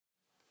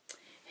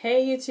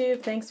Hey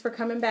YouTube, thanks for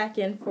coming back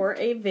in for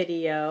a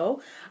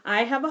video.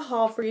 I have a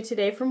haul for you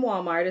today from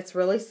Walmart. It's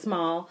really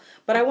small,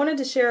 but I wanted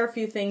to share a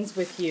few things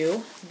with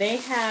you. They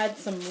had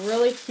some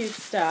really cute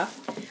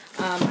stuff.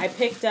 I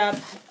picked up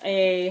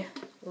a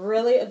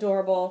really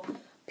adorable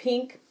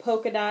pink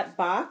polka dot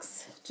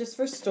box just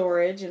for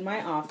storage in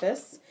my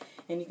office,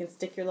 and you can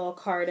stick your little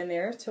card in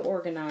there to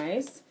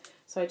organize.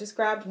 So I just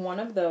grabbed one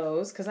of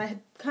those because I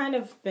had kind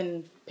of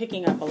been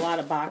picking up a lot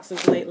of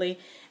boxes lately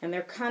and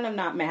they're kind of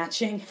not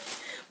matching.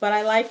 But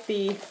I like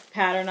the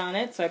pattern on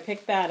it, so I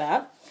picked that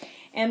up.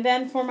 And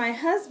then for my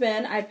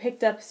husband, I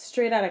picked up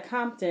Straight Outta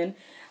Compton.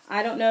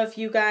 I don't know if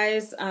you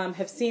guys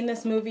have seen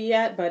this movie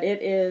yet, but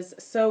it is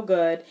so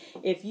good.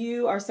 If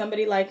you are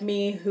somebody like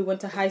me who went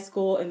to high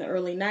school in the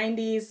early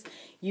 90s,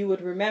 you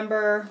would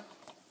remember,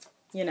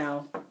 you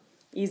know,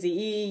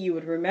 Eazy-E, you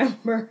would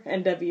remember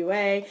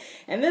NWA,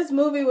 and this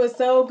movie was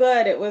so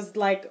good. It was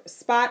like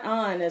spot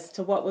on as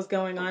to what was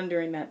going on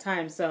during that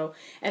time. So,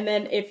 and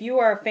then if you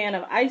are a fan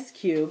of Ice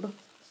Cube,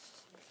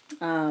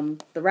 the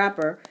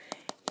rapper,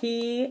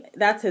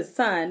 that's his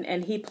son,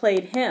 and he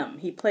played him.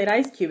 He played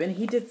Ice Cube, and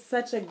he did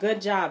such a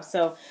good job.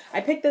 So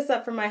I picked this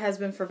up for my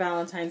husband for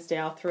Valentine's Day.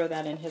 I'll throw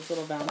that in his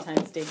little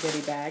Valentine's Day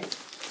goodie bag.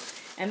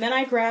 And then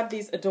I grabbed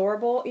these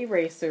adorable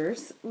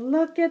erasers.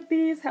 Look at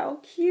these,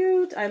 how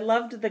cute. I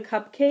loved the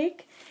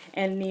cupcake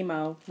and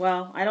Nemo.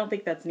 Well, I don't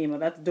think that's Nemo,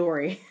 that's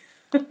Dory.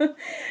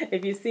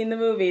 If you've seen the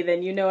movie,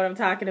 then you know what I'm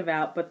talking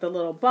about. But the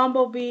little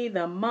bumblebee,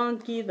 the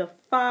monkey, the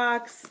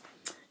fox,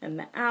 and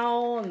the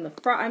owl, and the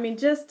frog, I mean,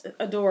 just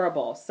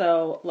adorable.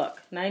 So,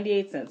 look,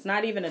 98 cents,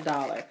 not even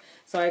 $1.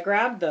 So I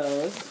grabbed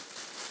those.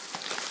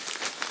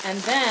 And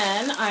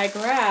then I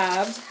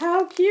grabbed,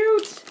 how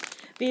cute,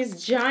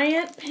 these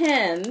giant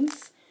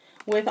pens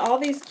with all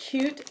these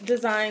cute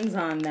designs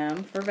on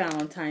them for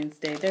Valentine's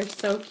Day. They're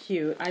so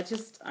cute.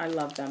 I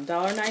love them.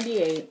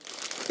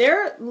 $1.98.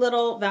 Their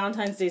little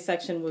Valentine's Day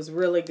section was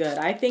really good.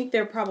 I think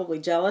they're probably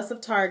jealous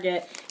of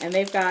Target, and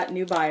they've got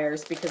new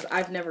buyers because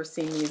I've never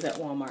seen these at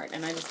Walmart,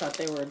 and I just thought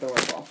they were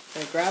adorable. So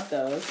I grabbed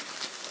those.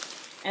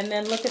 And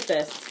then look at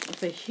this.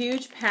 It's a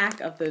huge pack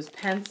of those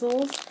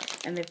pencils,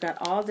 and they've got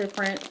all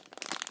different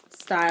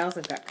styles.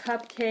 They've got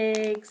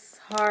cupcakes,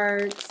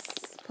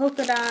 hearts,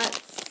 polka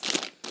dots,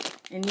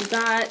 and you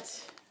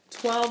got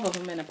 12 of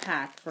them in a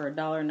pack for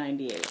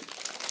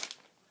 $1.98.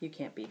 You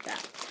can't beat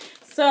that.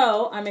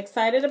 So I'm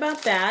excited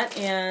about that,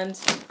 and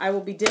I will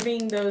be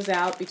divvying those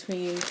out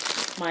between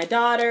my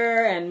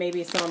daughter and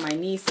maybe some of my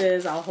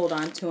nieces. I'll hold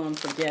on to them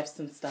for gifts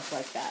and stuff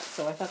like that.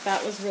 So I thought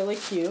that was really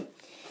cute.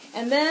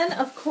 And then,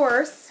 of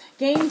course,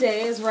 game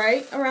day is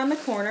right around the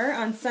corner.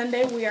 On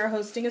Sunday, we are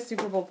hosting a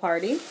Super Bowl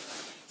party.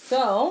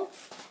 So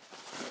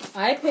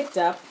I picked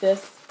up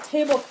this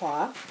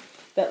tablecloth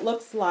that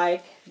looks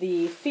like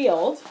the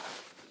field,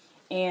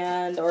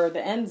 or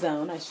the end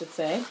zone, I should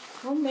say.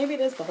 Well, maybe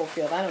it is the whole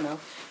field, I don't know.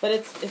 But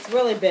it's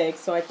really big,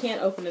 so I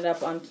can't open it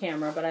up on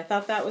camera, but I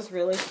thought that was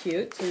really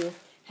cute to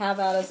have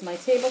out as my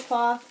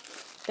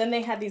tablecloth. Then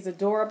they had these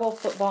adorable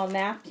football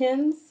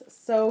napkins,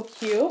 so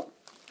cute.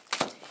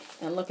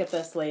 And look at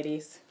this,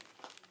 ladies.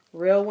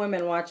 Real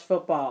women watch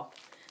football.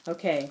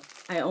 Okay,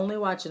 I only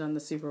watch it on the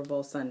Super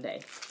Bowl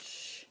Sunday.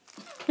 Shh.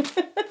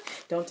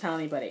 Don't tell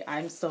anybody.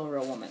 I'm still a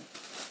real woman.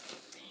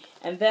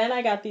 And then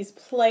I got these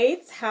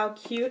plates. How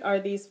cute are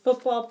these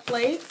football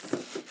plates?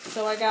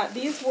 So I got,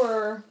 these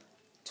were,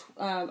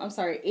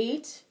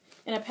 8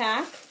 in a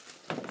pack.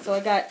 So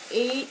I got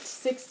 8,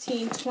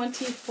 16,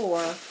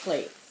 24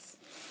 plates.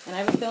 And I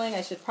have a feeling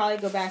I should probably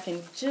go back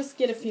and just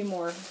get a few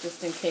more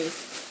just in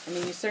case. I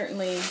mean, you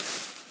certainly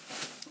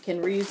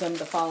can reuse them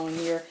the following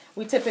year.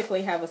 We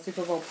typically have a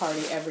Super Bowl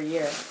party every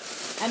year.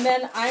 And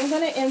then I'm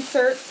going to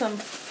insert some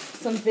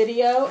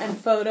video and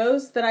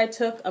photos that I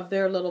took of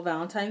their little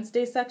Valentine's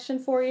Day section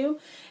for you.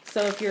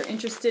 So if you're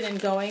interested in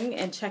going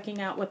and checking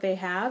out what they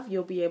have,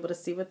 you'll be able to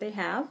see what they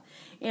have.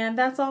 And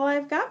that's all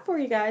I've got for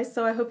you guys.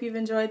 So I hope you've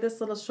enjoyed this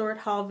little short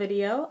haul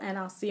video, and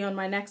I'll see you on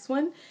my next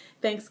one.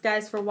 Thanks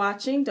guys for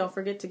watching. Don't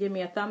forget to give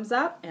me a thumbs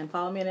up and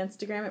follow me on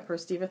Instagram at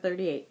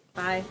ProStiva38.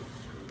 Bye.